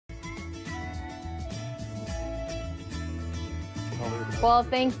Well,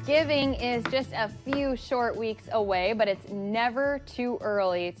 Thanksgiving is just a few short weeks away, but it's never too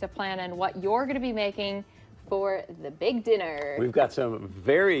early to plan on what you're going to be making for the big dinner. We've got some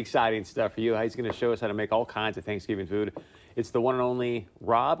very exciting stuff for you. He's going to show us how to make all kinds of Thanksgiving food. It's the one and only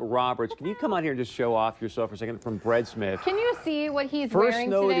Rob Roberts. Can you come out here and just show off yourself for a second from Breadsmith? Can you see what he's First wearing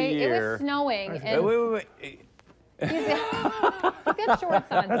snow today? of the year. It was snowing. And Wait. he's got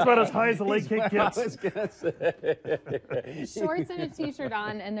shorts on. That's about as high as the lake kick gets. I was gonna say. Shorts and a t-shirt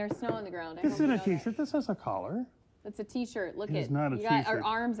on, and there's snow on the ground. This isn't a t-shirt. This has a collar. It's a t-shirt. Look It is at not a you got our t-shirt.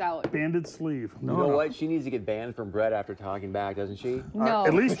 arms out. Banded sleeve. No, You know no. what? She needs to get banned from bread after talking back, doesn't she? No.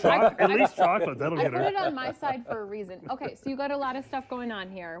 At least chocolate. That'll I get put her. it on my side for a reason. Okay, so you got a lot of stuff going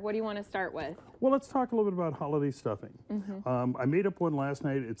on here. What do you want to start with? Well, let's talk a little bit about holiday stuffing. I made up one last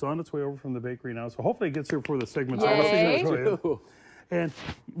night. It's on its way over from the bakery now, so hopefully it gets here before the segment's over. Yay. So and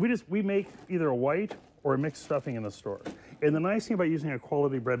we make either a white or a mixed stuffing in the store. And the nice thing about using a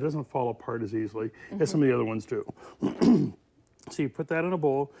quality bread, it doesn't fall apart as easily as some of the other ones do. So you put that in a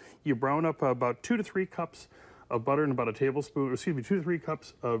bowl. You brown up about 2 to 3 cups of butter and about a tablespoon, 2 to 3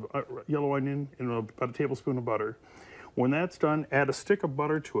 cups of yellow onion and about a tablespoon of butter. When that's done, add a stick of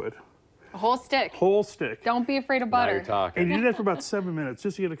butter to it. A whole stick. Whole stick. Don't be afraid of Now butter. you're talking. And you do that for about 7 minutes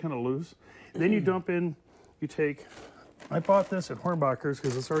just to get it kind of loose. Then you dump in, I bought this at Hornbacher's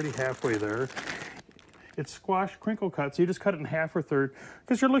because it's already halfway there. It's squash crinkle cut, so you just cut it in half or third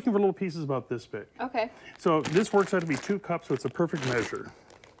because you're looking for little pieces about this big. Okay. So this works out to be 2 cups, so it's a perfect measure.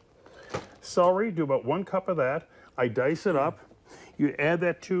 Celery, do about 1 cup of that. I dice it up. You add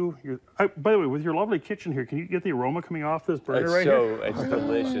that to your, by the way, with your lovely kitchen here, can you get the aroma coming off this burner right here? It's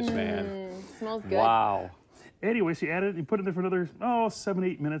delicious, man. Smells good. Wow. Anyway, so you add it, you put it in there for another, 7,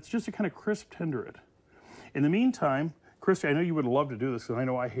 8 minutes, just to kind of crisp tender it. In the meantime, Christy, I know you would love to do this, because I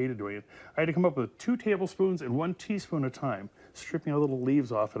know I hated doing it. I had to come up with 2 tablespoons and 1 teaspoon at a time, stripping all the little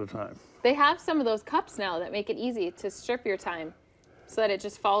leaves off at a time. They have some of those cups now that make it easy to strip your thyme so that it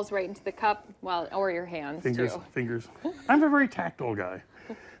just falls right into the cup, or your hands Fingers. I'm a very tactile guy.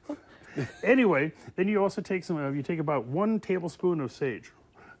 Anyway, then you also take you take about 1 tablespoon of sage.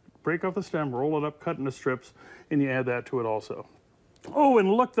 Break off the stem, roll it up, cut into strips, and you add that to it also. Oh,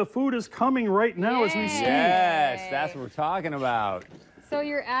 and look, the food is coming right now as we speak. Yes, that's what we're talking about. So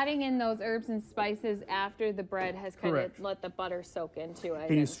you're adding in those herbs and spices after the bread has kind Correct. of let the butter soak into it.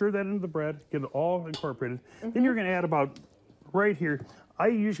 And you stir that into the bread, get it all incorporated. Then you're going to add about, right here, I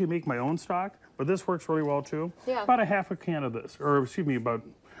usually make my own stock, but this works really well too. Yeah. About a half a can of this, or excuse me, about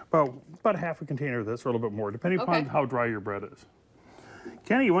a half a container of this, or a little bit more, depending upon how dry your bread is.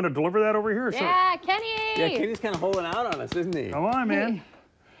 Kenny, you want to deliver that over here? Yeah, Kenny! Yeah, Kenny's kind of holding out on us, isn't he? Come on, man.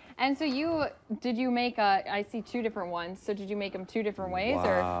 And so did you make I see 2 different ones, so did you make them 2 different ways?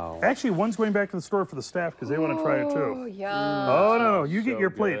 Wow. Actually, one's going back to the store for the staff because they want to try it Oh, too. yeah. Oh, no, you get So your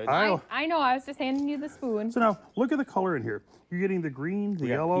plate. good. I know, I was just handing you the spoon. So now, look at the color in here. You're getting the green, the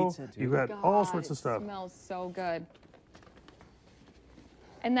got yellow, pizza, too. you've got all sorts of stuff. It smells so good.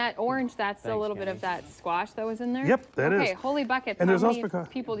 And that orange, that's a Thanks, little bit Kenny. of that squash that was in there? Yep, that is. Okay, holy buckets. And How there's many also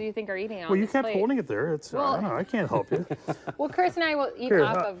people do you think are eating on Well, you this kept plate? holding it there. It's, Well- I don't know, I can't help you. Well, Chris and I will eat Here,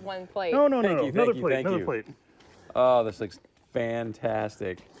 off of one plate. No, Thank you, another thank you, plate, thank another you. plate. Oh, this looks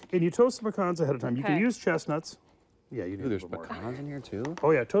fantastic. And you toast the pecans ahead of time. You can Okay. use chestnuts. Yeah, you need Ooh, a there's little more. pecans in here too?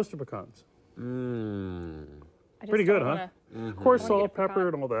 Oh yeah, toasted pecans. Mmm. I just Pretty good, don't huh? wanna- Of course, wanna salt, get pecan. pepper,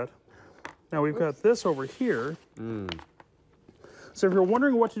 and all that. Now we've got this over here. So if you're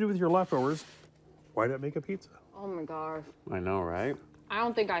wondering what to do with your leftovers, why not make a pizza? Oh my gosh. I know, right? I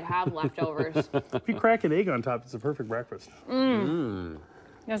don't think I'd have leftovers. If you crack an egg on top, it's a perfect breakfast.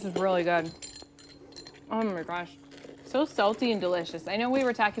 This is really good. Oh my gosh. So salty and delicious. I know we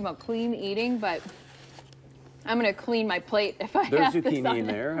were talking about clean eating, but I'm going to clean my plate if I There's have this zucchini on in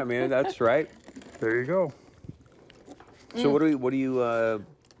it. there. I mean, that's right. There you go. So what are you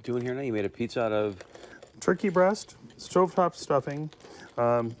doing here now? You made a pizza out of... Turkey breast, stovetop stuffing.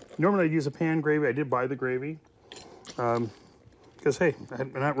 Normally I'd use a pan gravy. I did buy the gravy. Because, hey,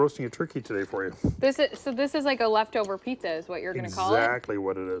 I'm not roasting a turkey today for you. So this is like a leftover pizza is what you're going to call it? Exactly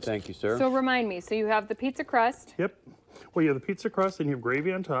what it is. Thank you, sir. So remind me, so you have the pizza crust. Yep. Well, you have the pizza crust, and you have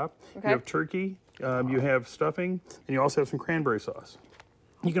gravy on top. Okay. You have turkey. You have stuffing, and you also have some cranberry sauce.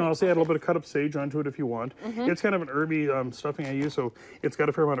 You can also add a little bit of cut up sage onto it if you want. It's kind of an herby stuffing I use, so it's got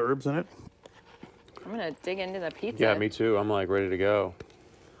a fair amount of herbs in it. I'm going to dig into the pizza. Yeah, me too. I'm like ready to go.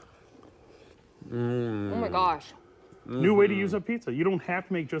 Oh my gosh. New way to use up pizza. You don't have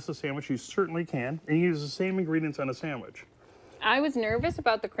to make just a sandwich. You certainly can, and you use the same ingredients on a sandwich. I was nervous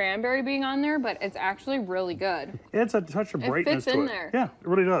about the cranberry being on there, but it's actually really good. It adds a touch of brightness fits to in it. there. Yeah, it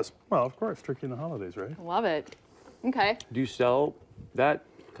really does. Well, of course, turkey in the holidays, right? Love it. Okay. Do you sell That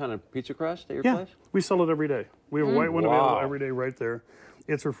kind of pizza crust at your Yeah, place? we sell it every day. We have a white one Wow. available every day right there.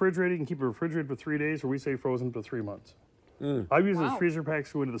 It's refrigerated. You can keep it refrigerated for 3 days, or we say frozen for 3 months. I've used those freezer packs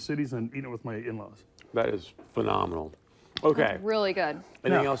to go into the cities and eat it with my in-laws. That is phenomenal. Okay. That's really good.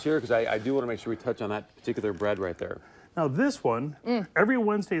 Anything Now- else here? Because I do want to make sure we touch on that particular bread right there. Now this one, every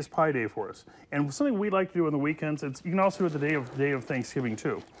Wednesday is pie day for us. And something we like to do on the weekends, you can also do it the day of Thanksgiving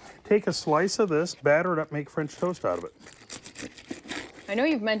too. Take a slice of this, batter it up, make French toast out of it. I know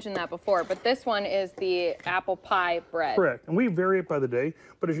you've mentioned that before, but this one is the apple pie bread. Correct. And we vary it by the day,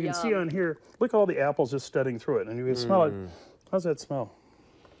 but as you can see Yum. on here, look at all the apples just studding through it. And you can smell it. How's that smell?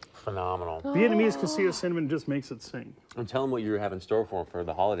 Phenomenal. Vietnamese cassia cinnamon just makes it sing. And tell them what you have in store for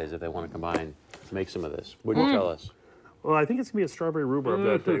the holidays if they want to combine to make some of this. What do you tell us? Well, I think it's gonna be a strawberry rhubarb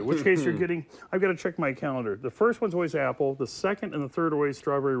that day. In which case you're getting, I've got to check my calendar. The first one's always apple, the second and the third are always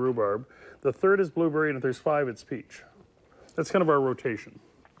strawberry rhubarb. The third is blueberry, and if there's 5, it's peach. That's kind of our rotation.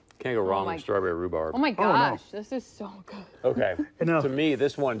 Can't go wrong my- with strawberry rhubarb. Oh my gosh, this is so good. Okay. And now- To me,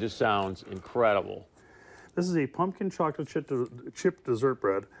 this one just sounds incredible. This is a pumpkin chocolate chip dessert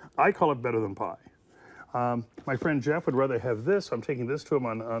bread. I call it better than pie. My friend Jeff would rather have this. I'm taking this to him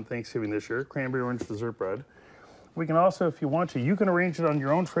on Thanksgiving this year, cranberry orange dessert bread. We can also, if you want to, you can arrange it on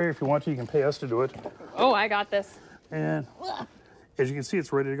your own tray. If you want to, you can pay us to do it. Oh, I got this. And as you can see,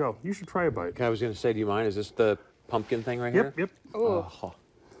 it's ready to go. You should try a bite. I was going to say, do you mind? Is this the pumpkin thing right Yep, here? yep. Ooh. Oh,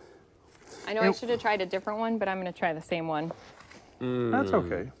 I know I should have tried a different one, but I'm going to try the same one. That's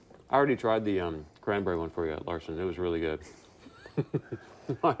okay. I already tried the cranberry one for you at Larson. It was really good.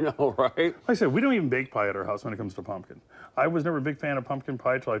 I know, right? Like I said, we don't even bake pie at our house when it comes to pumpkin. I was never a big fan of pumpkin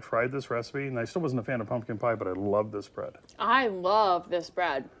pie until I tried this recipe, and I still wasn't a fan of pumpkin pie, but I love this bread. I love this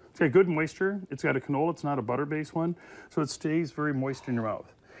bread. It's got good moisture. It's got a canola. It's not a butter-based one, so it stays very moist in your mouth.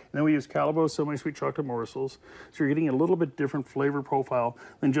 And then we use Calabo semi-sweet chocolate morsels, so you're getting a little bit different flavor profile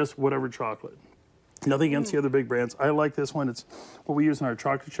than just whatever chocolate. Nothing against the other big brands. I like this one. It's what we use in our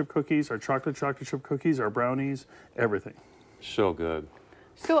chocolate chip cookies, our chocolate chip cookies, our brownies, everything. So good.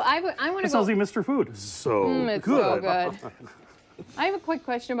 So I want to It go. sounds like Mr. Food. So It's good. so good. I have a quick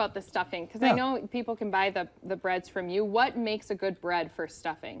question about the stuffing, because I Yeah. know people can buy the breads from you. What makes a good bread for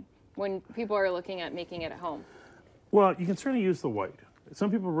stuffing when people are looking at making it at home? Well, you can certainly use the white. Some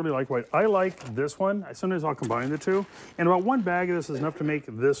people really like white. I like this one. Sometimes I'll combine the two. And about 1 bag of this is enough to make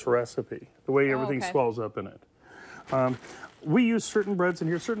this recipe, the way everything okay. swells up in it. We use certain breads in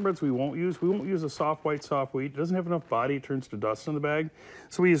here. Certain breads we won't use. We won't use a soft white, soft wheat. It doesn't have enough body. It turns to dust in the bag.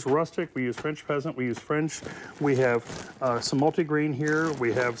 So we use rustic. We use French peasant. We use French. We have some multigrain here.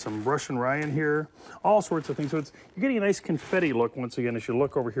 We have some Russian rye in here. All sorts of things. So you're getting a nice confetti look once again as you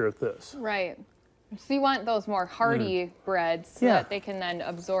look over here at this. Right. So you want those more hearty breads so Yeah. that they can then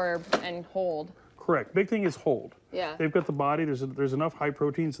absorb and hold. Correct. Big thing is hold. Yeah. They've got the body. There's enough high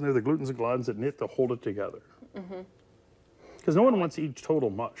proteins in there, the glutens and glutens that knit to hold it together. Because no one wants to eat total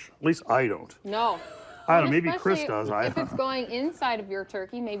mush. At least I don't. No. I don't And know. Maybe Chris especially does. If it's going inside of your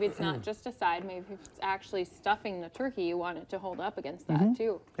turkey, maybe it's not just a side. Maybe if it's actually stuffing the turkey, you want it to hold up against that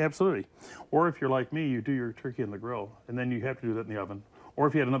too. Absolutely. Or if you're like me, you do your turkey in the grill, and then you have to do that in the oven. Or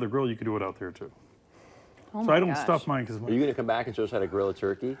if you had another grill, you could do it out there too. Oh So my I don't gosh. stuff mine because Are you going to come back and show us how to grill a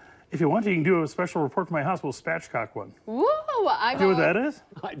turkey? if you want to, you can do a special report from my house. We'll spatchcock one. Woo! I Do you know what that is?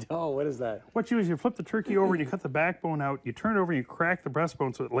 I don't. What is that? What you do is you flip the turkey over and you cut the backbone out. You turn it over and you crack the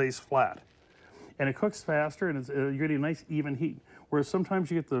breastbone so it lays flat. And it cooks faster, and you're getting a nice even heat. Whereas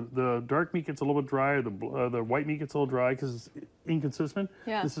sometimes you get the dark meat gets a little bit dry, or the white meat gets a little dry because it's inconsistent.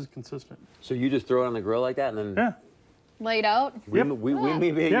 Yeah. This is consistent. So you just throw it on the grill like that, and then Yeah. laid out. we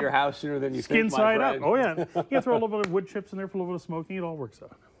may be at Yep. your house sooner than you Skin think, my side up. friend. Oh yeah. You can throw a little bit of wood chips in there for a little bit of smoking. It all works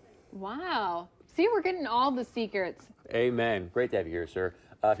out. Wow. See, we're getting all the secrets. Amen. Great to have you here, sir.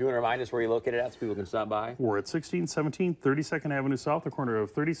 If you want to remind us where you're located at so people can stop by. We're at 1617 32nd Avenue South, the corner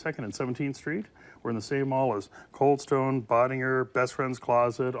of 32nd and 17th Street. We're in the same mall as Cold Stone, Bodinger, Best Friends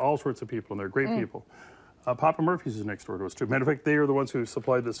Closet, all sorts of people, and they're great people. Papa Murphy's is next door to us, too. Matter of fact, they are the ones who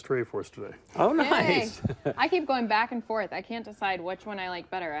supplied this tray for us today. Oh, Yay. nice. I keep going back and forth. I can't decide which one I like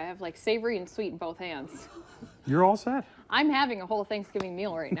better. I have like savory and sweet in both hands. You're all set. I'm having a whole Thanksgiving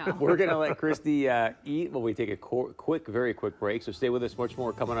meal right now. We're going to let Christy eat while we take a quick, very quick break. So stay with us. Much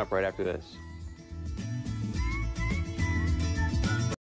more coming up right after this.